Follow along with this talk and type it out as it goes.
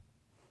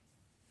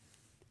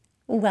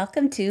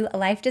Welcome to A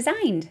Life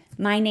Designed.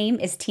 My name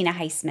is Tina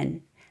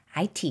Heisman.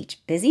 I teach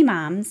busy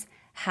moms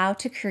how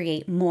to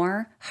create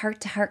more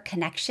heart-to-heart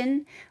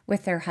connection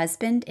with their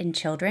husband and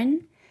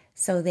children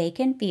so they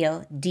can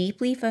feel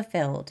deeply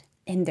fulfilled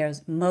in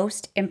those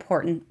most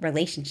important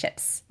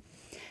relationships.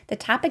 The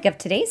topic of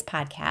today's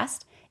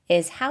podcast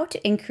is how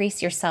to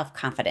increase your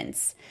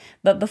self-confidence.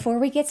 But before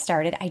we get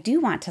started, I do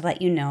want to let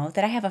you know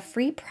that I have a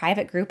free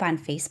private group on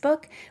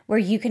Facebook where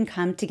you can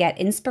come to get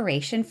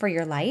inspiration for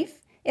your life.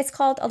 It's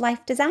called A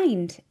Life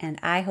Designed, and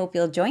I hope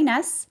you'll join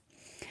us.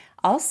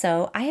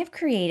 Also, I have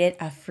created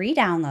a free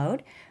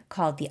download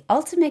called The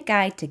Ultimate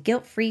Guide to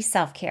Guilt-Free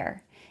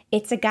Self-Care.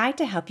 It's a guide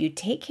to help you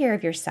take care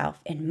of yourself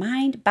in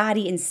mind,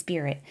 body, and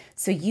spirit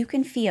so you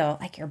can feel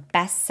like your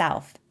best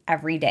self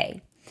every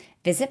day.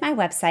 Visit my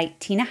website,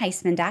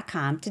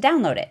 tinaheisman.com, to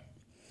download it.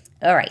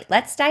 All right,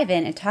 let's dive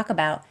in and talk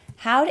about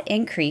how to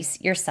increase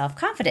your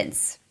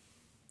self-confidence.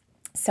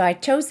 So I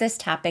chose this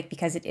topic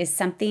because it is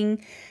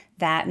something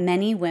that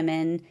many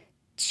women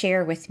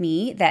share with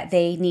me that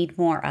they need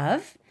more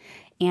of.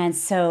 And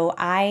so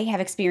I have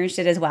experienced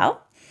it as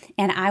well.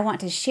 And I want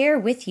to share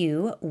with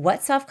you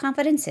what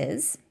self-confidence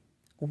is,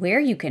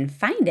 where you can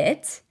find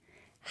it,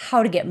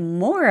 how to get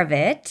more of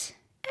it,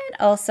 and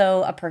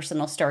also a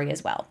personal story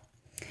as well.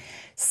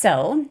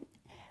 So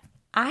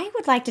I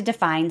would like to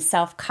define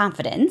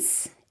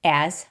self-confidence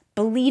as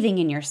believing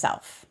in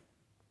yourself,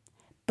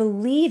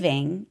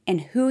 believing in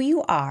who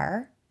you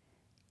are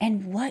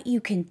and what you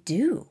can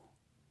do.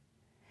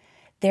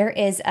 There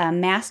is a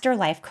master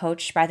life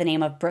coach by the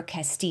name of Brooke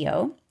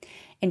Castillo,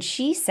 and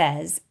she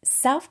says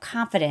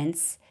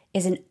self-confidence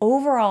is an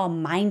overall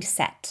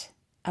mindset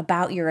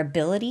about your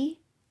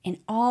ability in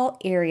all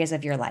areas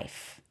of your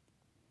life.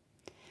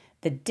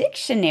 The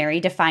dictionary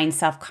defines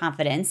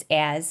self-confidence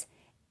as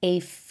a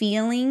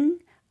feeling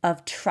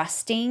of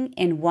trusting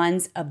in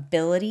one's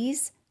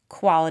abilities,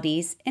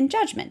 qualities, and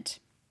judgment.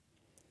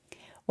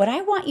 What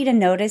I want you to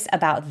notice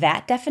about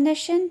that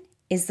definition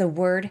is the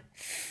word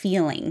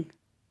feeling,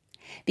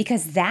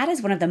 because that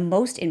is one of the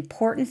most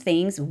important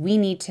things we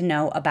need to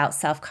know about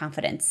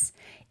self-confidence.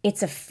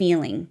 It's a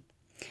feeling.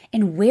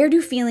 And where do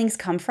feelings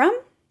come from?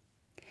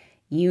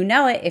 You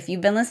know it if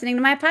you've been listening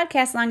to my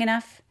podcast long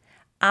enough.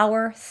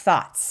 Our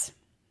thoughts.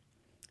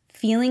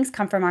 Feelings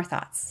come from our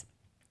thoughts.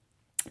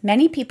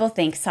 Many people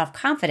think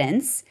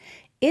self-confidence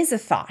is a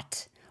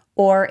thought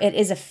or it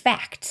is a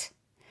fact,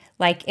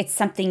 like it's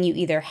something you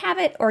either have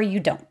it or you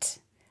don't.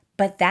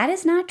 But that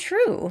is not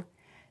true.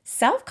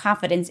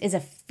 Self-confidence is a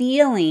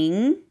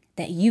feeling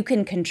that you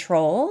can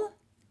control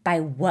by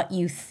what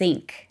you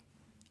think.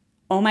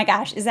 Oh my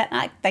gosh, is that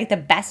not like the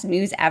best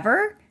news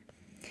ever?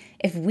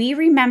 If we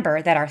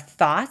remember that our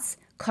thoughts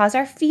cause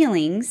our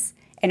feelings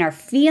and our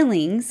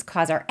feelings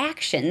cause our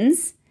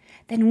actions,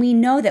 then we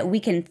know that we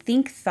can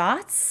think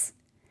thoughts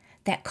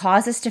that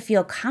cause us to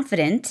feel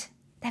confident,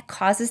 that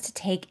cause us to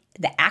take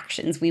the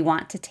actions we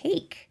want to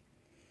take.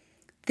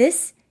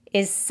 This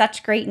is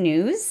such great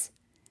news.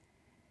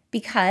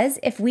 Because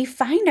if we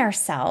find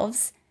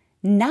ourselves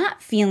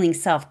not feeling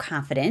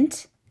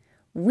self-confident,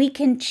 we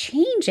can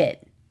change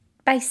it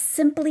by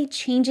simply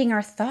changing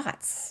our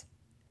thoughts.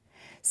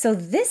 So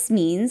this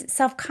means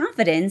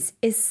self-confidence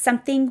is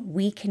something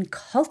we can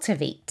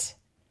cultivate.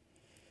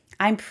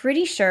 I'm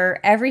pretty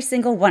sure every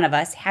single one of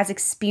us has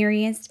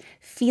experienced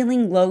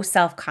feeling low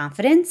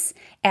self-confidence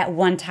at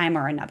one time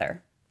or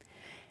another.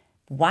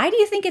 Why do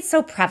you think it's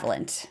so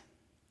prevalent?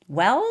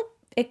 Well,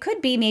 it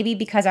could be maybe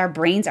because our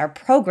brains are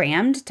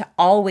programmed to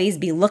always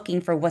be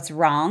looking for what's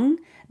wrong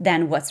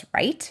than what's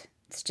right.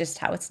 It's just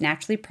how it's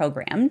naturally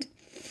programmed.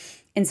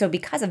 And so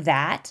because of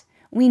that,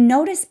 we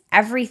notice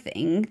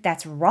everything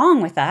that's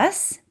wrong with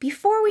us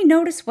before we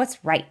notice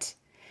what's right.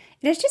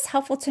 And it's just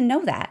helpful to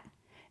know that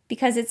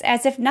because it's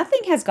as if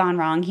nothing has gone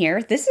wrong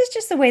here. This is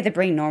just the way the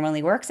brain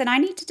normally works, and I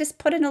need to just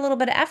put in a little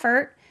bit of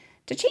effort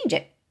to change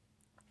it.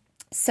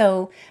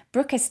 So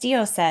Brooke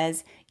Castillo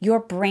says, your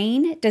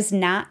brain does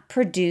not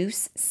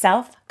produce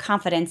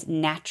self-confidence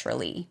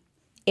naturally.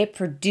 It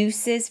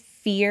produces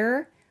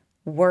fear,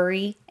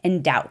 worry,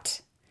 and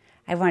doubt.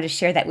 I wanted to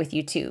share that with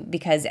you too,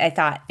 because I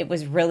thought it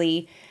was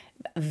really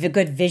a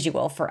good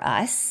visual for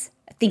us,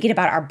 thinking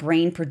about our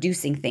brain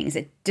producing things.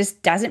 It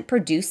just doesn't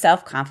produce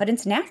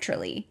self-confidence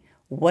naturally.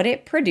 What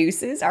it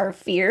produces are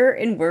fear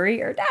and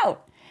worry or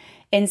doubt.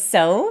 And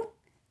so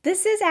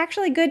this is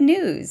actually good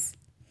news,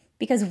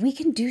 because we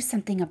can do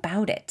something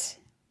about it.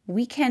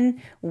 We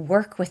can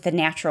work with the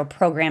natural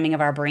programming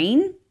of our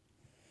brain.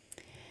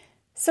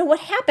 So what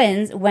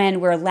happens when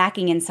we're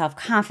lacking in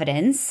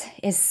self-confidence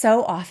is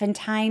so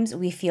oftentimes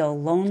we feel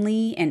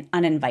lonely and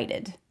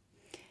uninvited.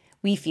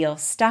 We feel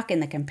stuck in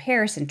the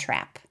comparison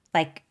trap.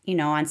 Like,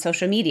 on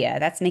social media,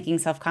 that's making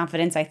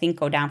self-confidence, I think,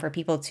 go down for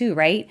people too,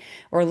 right?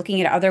 Or looking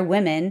at other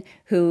women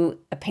who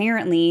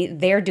apparently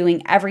they're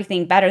doing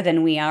everything better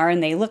than we are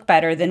and they look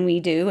better than we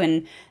do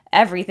and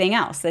everything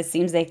else. It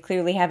seems they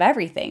clearly have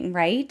everything,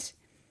 right?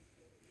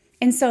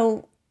 And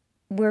so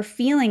we're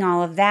feeling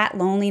all of that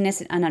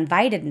loneliness and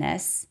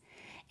uninvitedness.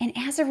 And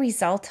as a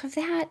result of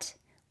that,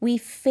 we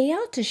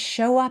fail to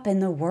show up in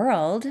the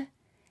world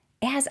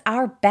as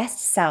our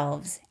best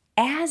selves,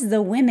 as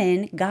the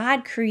women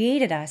God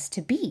created us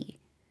to be.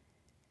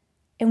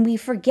 And we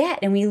forget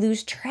and we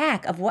lose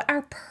track of what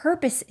our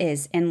purpose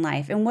is in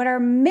life and what our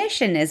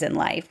mission is in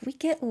life. We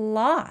get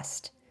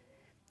lost.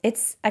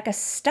 It's like a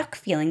stuck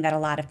feeling that a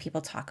lot of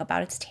people talk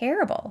about. It's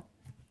terrible.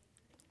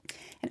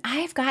 And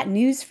I've got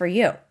news for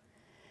you.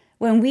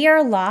 When we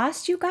are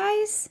lost, you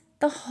guys,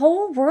 the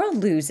whole world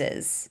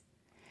loses.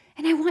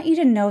 And I want you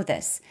to know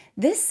this.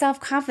 This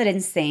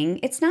self-confidence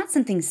thing, it's not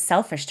something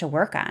selfish to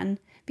work on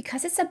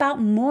because it's about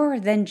more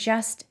than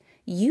just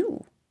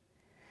you.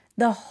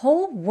 The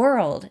whole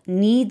world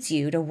needs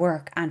you to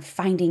work on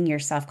finding your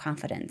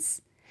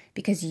self-confidence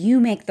because you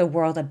make the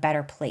world a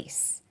better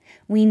place.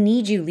 We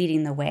need you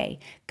leading the way.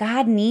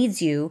 God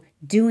needs you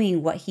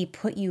doing what He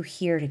put you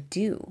here to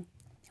do.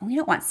 And we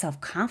don't want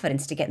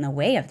self-confidence to get in the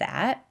way of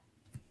that.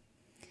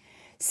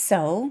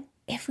 So,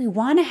 if we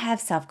want to have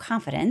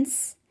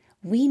self-confidence,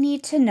 we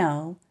need to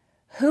know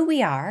who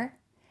we are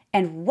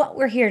and what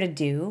we're here to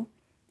do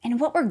and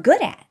what we're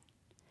good at.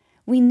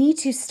 We need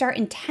to start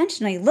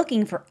intentionally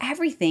looking for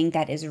everything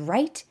that is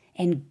right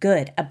and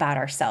good about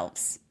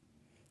ourselves.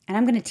 And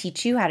I'm going to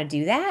teach you how to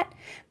do that.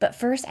 But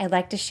first, I'd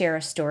like to share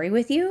a story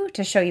with you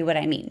to show you what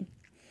I mean.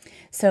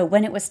 So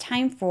when it was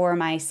time for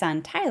my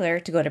son Tyler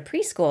to go to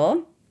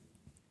preschool,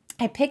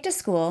 I picked a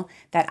school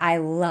that I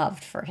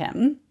loved for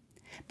him,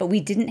 but we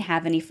didn't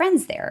have any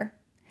friends there.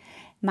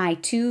 My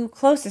two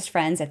closest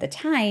friends at the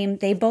time,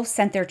 they both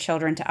sent their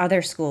children to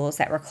other schools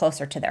that were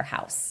closer to their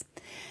house.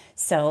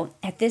 So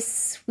at this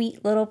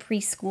sweet little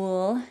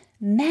preschool,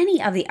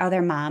 many of the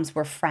other moms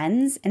were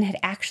friends and had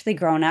actually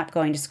grown up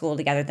going to school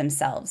together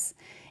themselves.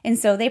 And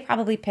so they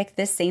probably picked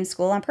this same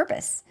school on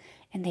purpose.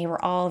 And they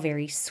were all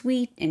very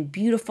sweet and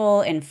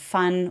beautiful and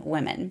fun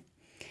women.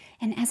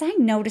 And as I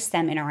noticed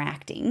them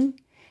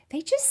interacting,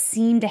 they just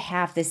seemed to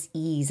have this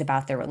ease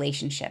about their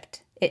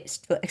relationships.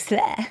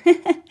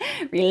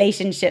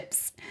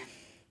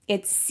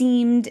 It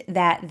seemed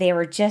that they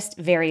were just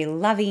very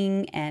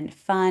loving and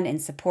fun and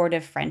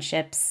supportive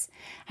friendships.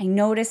 I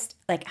noticed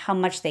how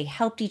much they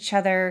helped each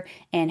other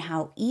and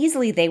how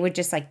easily they would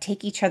just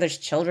take each other's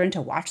children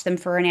to watch them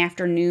for an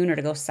afternoon or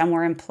to go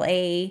somewhere and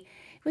play.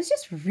 It was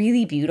just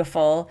really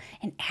beautiful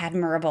and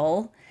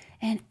admirable.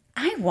 And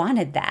I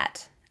wanted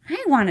that.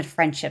 I wanted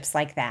friendships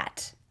like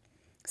that.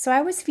 So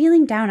I was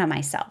feeling down on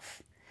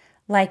myself,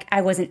 like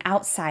I was an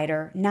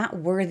outsider, not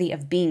worthy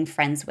of being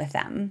friends with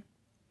them.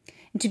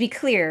 And to be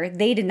clear,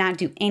 they did not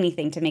do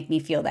anything to make me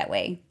feel that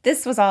way.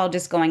 This was all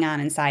just going on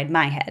inside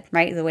my head,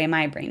 right? The way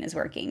my brain is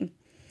working.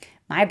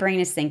 My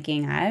brain is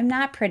thinking, I'm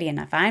not pretty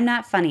enough. I'm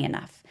not funny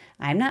enough.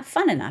 I'm not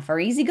fun enough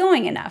or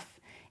easygoing enough.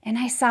 And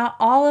I saw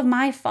all of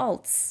my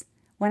faults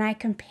when I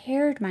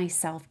compared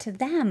myself to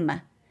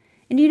them.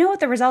 And you know what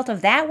the result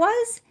of that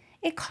was?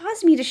 It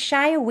caused me to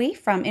shy away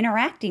from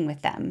interacting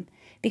with them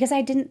because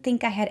I didn't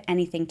think I had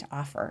anything to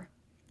offer.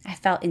 I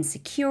felt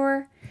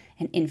insecure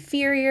and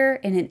inferior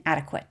and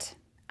inadequate.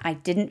 I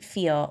didn't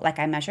feel like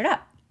I measured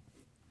up.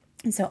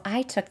 And so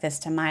I took this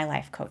to my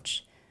life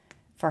coach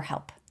for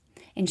help.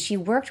 And she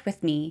worked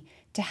with me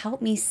to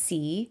help me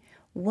see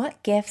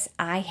what gifts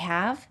I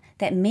have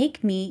that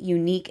make me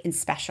unique and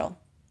special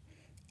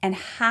and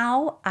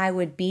how I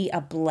would be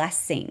a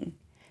blessing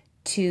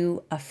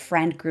to a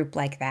friend group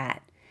like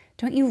that.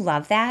 Don't you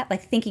love that?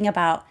 Thinking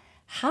about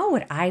how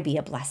would I be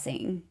a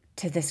blessing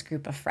to this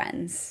group of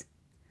friends?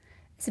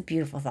 It's a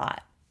beautiful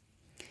thought.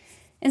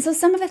 And so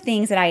some of the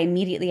things that I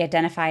immediately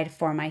identified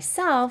for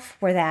myself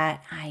were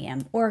that I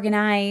am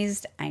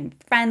organized, I'm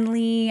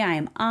friendly,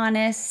 I'm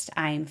honest,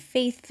 I'm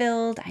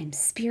faith-filled, I'm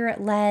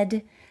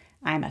spirit-led,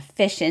 I'm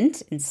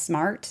efficient and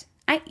smart.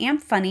 I am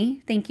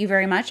funny, thank you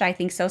very much. I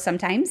think so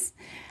sometimes.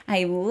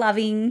 I'm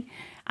loving,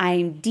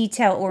 I'm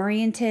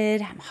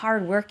detail-oriented, I'm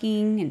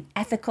hardworking and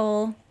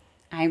ethical,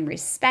 I'm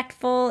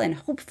respectful and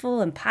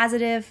hopeful and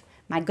positive.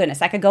 My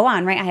goodness, I could go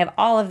on, right? I have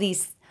all of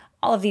these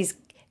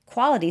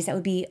qualities that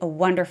would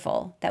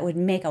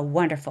make a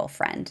wonderful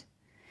friend.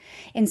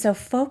 And so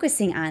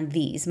focusing on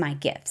these, my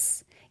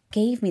gifts,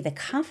 gave me the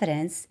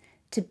confidence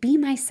to be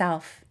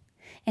myself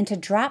and to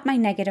drop my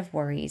negative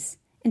worries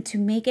and to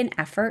make an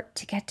effort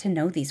to get to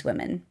know these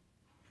women.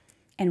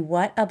 And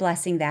what a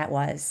blessing that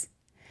was.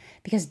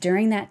 Because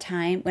during that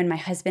time when my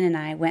husband and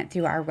I went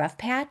through our rough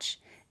patch,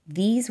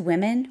 these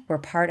women were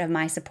part of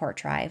my support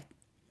tribe.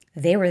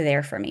 They were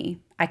there for me.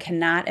 I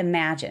cannot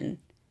imagine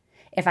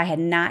if I had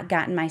not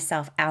gotten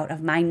myself out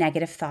of my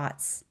negative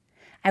thoughts.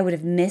 I would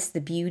have missed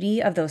the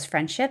beauty of those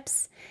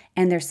friendships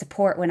and their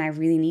support when I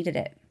really needed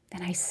it.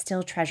 And I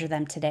still treasure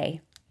them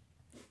today.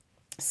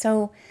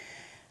 So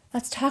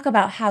let's talk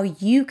about how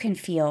you can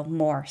feel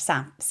more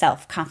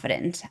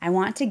self-confident. I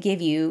want to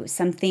give you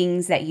some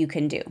things that you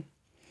can do.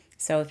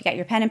 So if you got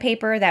your pen and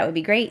paper, that would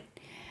be great.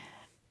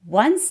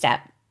 One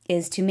step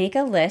is to make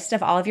a list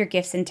of all of your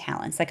gifts and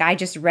talents. I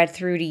just read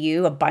through to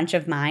you a bunch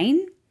of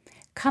mine.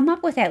 Come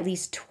up with at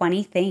least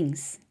 20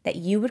 things that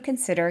you would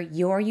consider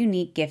your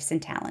unique gifts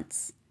and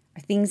talents,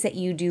 or things that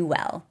you do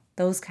well,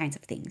 those kinds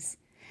of things.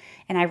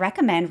 And I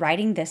recommend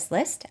writing this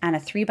list on a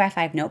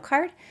 3x5 note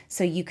card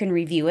so you can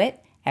review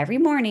it every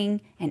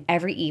morning and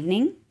every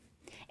evening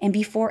and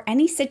before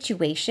any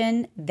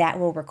situation that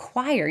will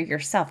require your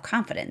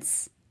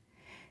self-confidence.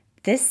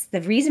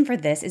 The reason for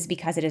this is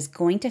because it is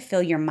going to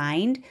fill your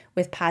mind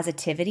with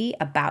positivity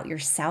about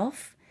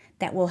yourself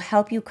that will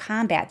help you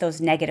combat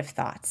those negative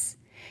thoughts.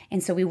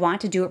 And so we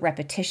want to do it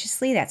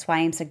repetitiously. That's why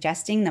I'm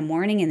suggesting the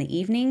morning and the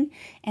evening,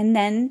 and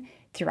then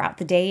throughout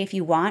the day if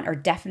you want, or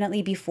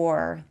definitely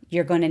before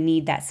you're going to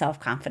need that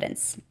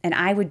self-confidence. And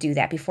I would do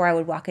that before I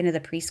would walk into the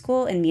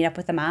preschool and meet up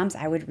with the moms.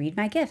 I would read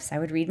my gifts. I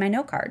would read my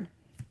note card.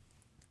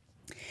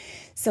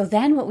 So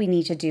then what we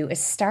need to do is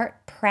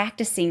start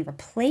practicing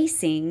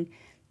replacing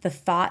the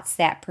thoughts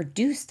that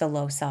produce the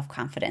low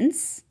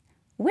self-confidence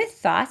with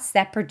thoughts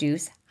that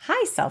produce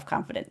high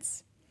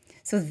self-confidence.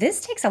 So this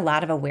takes a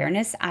lot of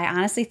awareness. I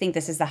honestly think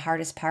this is the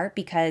hardest part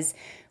because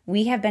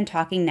we have been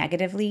talking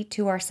negatively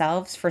to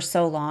ourselves for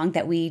so long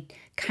that we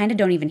kind of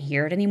don't even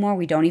hear it anymore.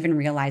 We don't even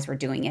realize we're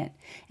doing it.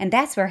 And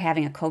that's where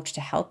having a coach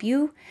to help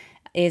you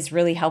is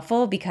really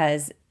helpful,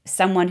 because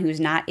someone who's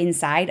not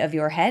inside of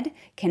your head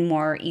can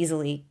more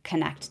easily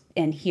connect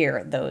and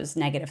hear those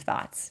negative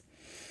thoughts.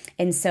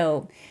 And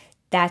so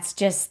that's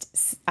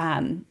just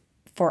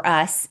for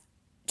us,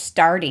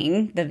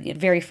 starting, the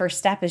very first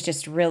step is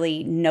just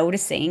really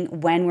noticing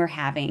when we're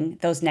having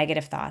those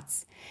negative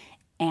thoughts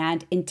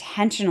and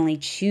intentionally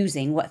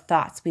choosing what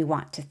thoughts we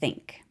want to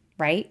think,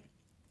 right?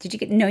 Did you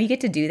get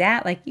to do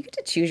that? Like, you get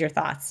to choose your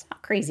thoughts. How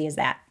crazy is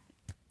that?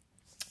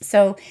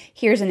 So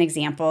here's an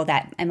example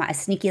that a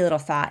sneaky little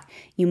thought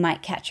you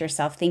might catch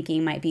yourself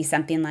thinking might be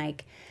something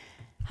like,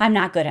 I'm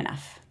not good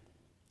enough.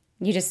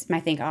 You just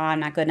might think, oh,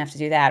 I'm not good enough to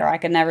do that, or I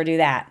could never do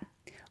that.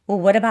 Well,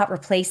 what about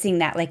replacing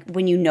that? Like,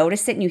 when you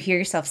notice it and you hear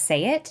yourself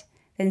say it,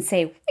 then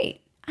say,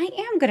 wait, I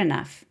am good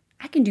enough.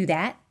 I can do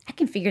that. I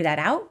can figure that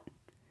out.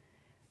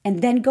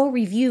 And then go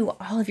review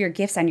all of your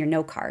gifts on your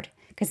note card,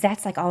 because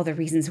that's like all the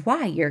reasons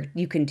why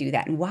you can do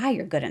that and why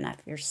you're good enough,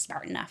 you're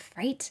smart enough,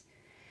 right?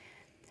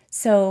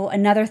 So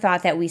another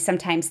thought that we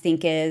sometimes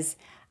think is,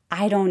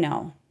 I don't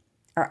know,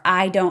 or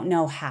I don't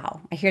know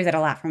how. I hear that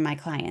a lot from my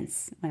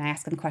clients when I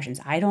ask them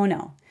questions. I don't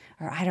know,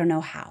 or I don't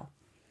know how.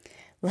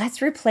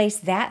 Let's replace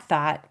that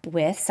thought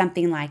with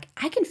something like,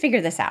 I can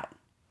figure this out.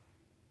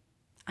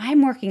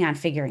 I'm working on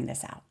figuring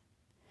this out,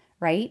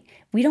 right?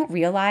 We don't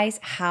realize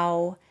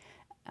how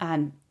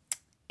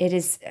it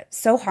is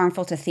so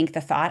harmful to think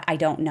the thought, I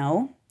don't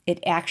know.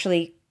 It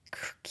actually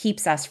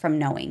keeps us from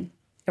knowing.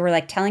 We're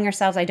like telling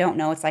ourselves, I don't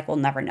know. It's like, we'll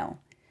never know.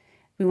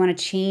 We want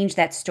to change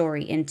that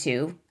story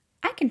into,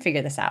 I can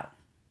figure this out.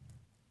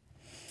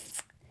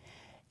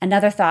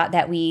 Another thought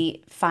that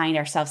we find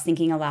ourselves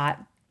thinking a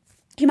lot,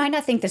 you might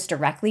not think this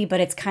directly, but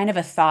it's kind of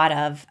a thought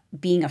of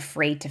being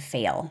afraid to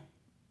fail,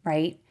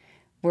 right?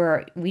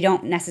 We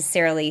don't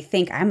necessarily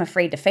think I'm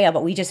afraid to fail,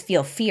 but we just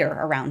feel fear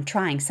around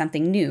trying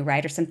something new,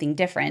 right? Or something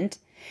different.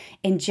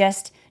 And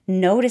just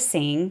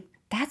noticing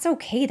that's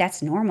okay.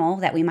 That's normal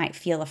that we might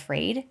feel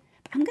afraid.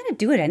 I'm going to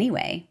do it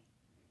anyway,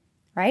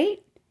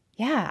 right?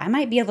 Yeah, I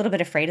might be a little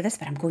bit afraid of this,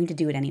 but I'm going to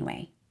do it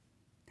anyway.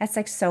 That's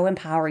like so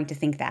empowering to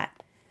think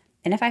that.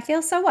 And if I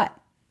fail, so what?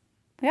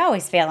 We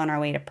always fail on our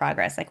way to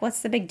progress. Like,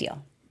 what's the big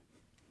deal,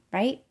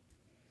 right?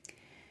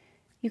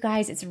 You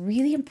guys, it's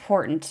really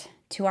important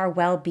to our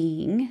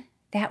well-being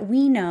that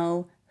we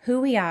know who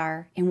we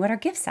are and what our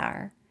gifts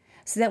are,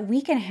 so that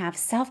we can have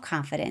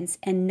self-confidence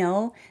and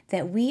know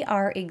that we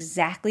are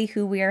exactly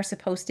who we are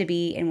supposed to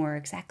be and we're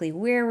exactly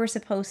where we're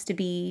supposed to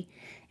be,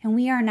 and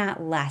we are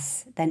not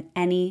less than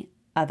any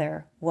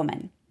other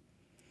woman.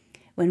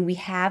 When we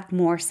have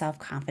more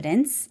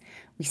self-confidence,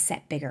 we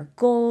set bigger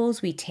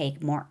goals, we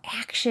take more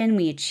action,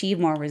 we achieve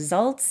more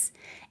results,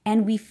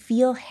 and we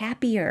feel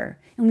happier,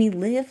 and we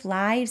live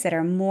lives that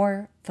are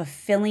more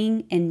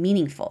fulfilling and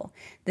meaningful.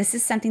 This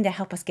is something to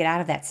help us get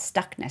out of that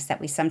stuckness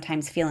that we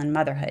sometimes feel in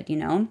motherhood,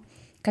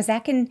 because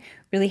that can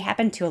really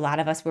happen to a lot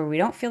of us, where we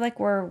don't feel like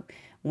we're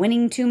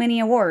winning too many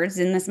awards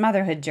in this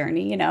motherhood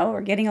journey,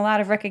 or getting a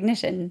lot of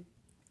recognition.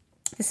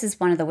 This is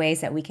one of the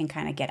ways that we can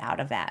kind of get out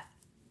of that.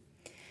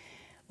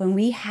 When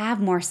we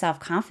have more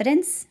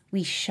self-confidence,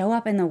 we show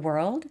up in the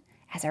world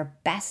as our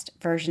best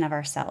version of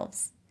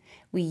ourselves.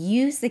 We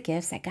use the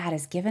gifts that God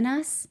has given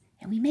us,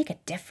 and we make a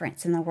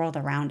difference in the world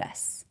around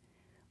us.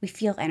 We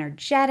feel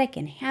energetic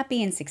and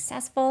happy and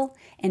successful,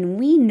 and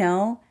we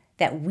know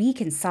that we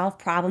can solve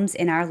problems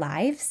in our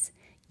lives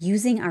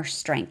using our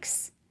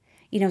strengths.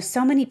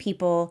 So many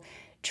people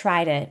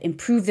try to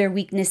improve their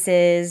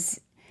weaknesses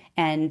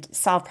and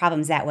solve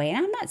problems that way. And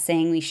I'm not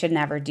saying we should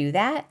never do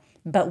that,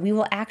 but we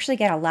will actually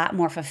get a lot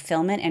more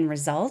fulfillment and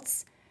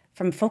results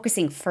from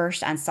focusing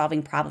first on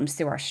solving problems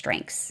through our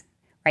strengths,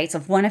 right? So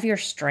if one of your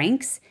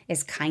strengths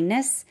is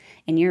kindness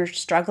and you're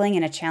struggling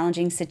in a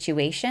challenging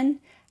situation,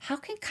 how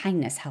can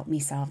kindness help me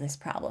solve this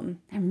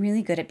problem? I'm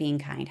really good at being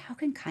kind. How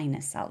can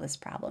kindness solve this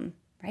problem,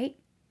 right?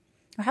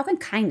 Or how can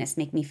kindness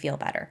make me feel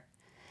better?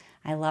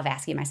 I love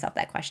asking myself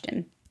that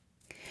question.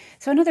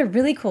 So another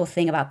really cool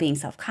thing about being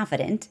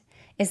self-confident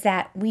is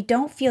that we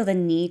don't feel the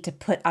need to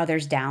put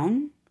others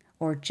down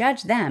or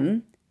judge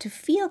them to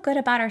feel good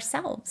about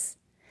ourselves.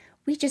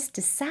 We just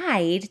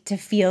decide to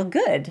feel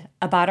good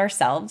about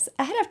ourselves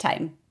ahead of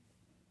time.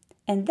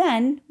 And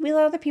then we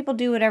let other people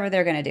do whatever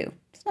they're going to do.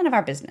 It's none of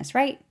our business,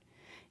 right?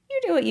 You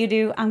do what you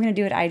do. I'm going to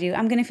do what I do.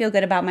 I'm going to feel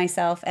good about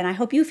myself. And I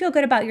hope you feel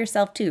good about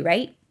yourself too,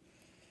 right?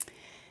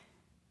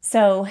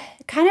 So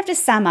kind of to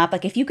sum up,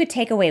 like if you could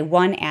take away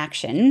one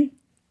action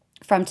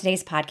from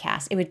today's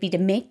podcast, it would be to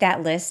make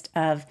that list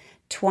of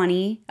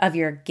 20 of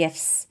your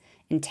gifts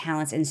and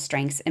talents and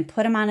strengths and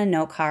put them on a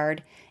note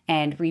card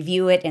and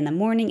review it in the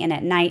morning and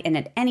at night and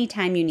at any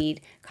time you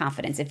need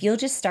confidence. If you'll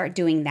just start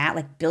doing that,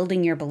 like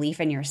building your belief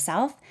in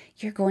yourself,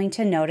 you're going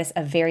to notice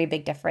a very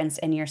big difference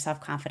in your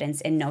self-confidence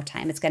in no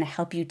time. It's going to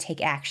help you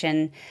take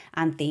action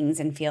on things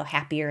and feel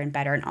happier and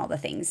better and all the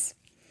things.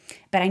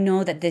 But I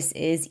know that this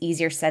is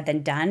easier said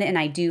than done, and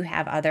I do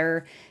have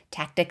other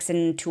tactics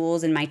and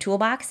tools in my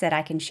toolbox that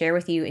I can share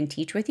with you and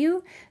teach with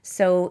you.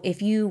 So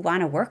if you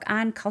want to work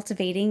on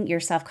cultivating your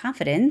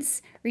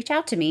self-confidence, reach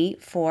out to me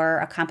for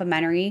a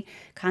complimentary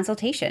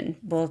consultation.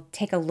 We'll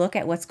take a look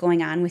at what's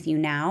going on with you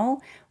now,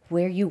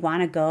 where you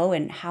want to go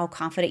and how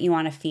confident you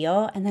want to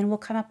feel, and then we'll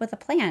come up with a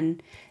plan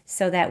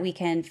so that we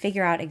can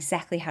figure out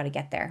exactly how to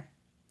get there.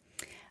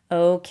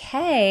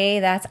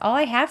 Okay, that's all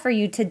I have for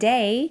you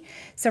today.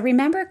 So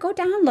remember, go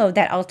download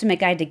that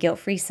Ultimate Guide to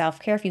Guilt-Free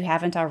Self-Care if you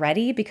haven't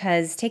already,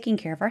 because taking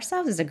care of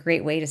ourselves is a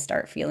great way to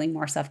start feeling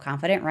more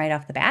self-confident right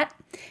off the bat.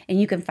 And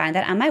you can find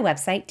that on my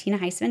website,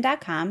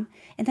 tinaheisman.com.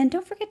 And then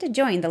don't forget to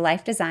join the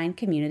Life Design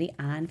community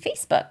on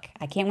Facebook.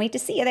 I can't wait to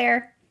see you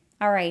there.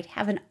 All right,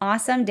 have an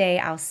awesome day.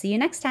 I'll see you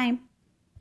next time.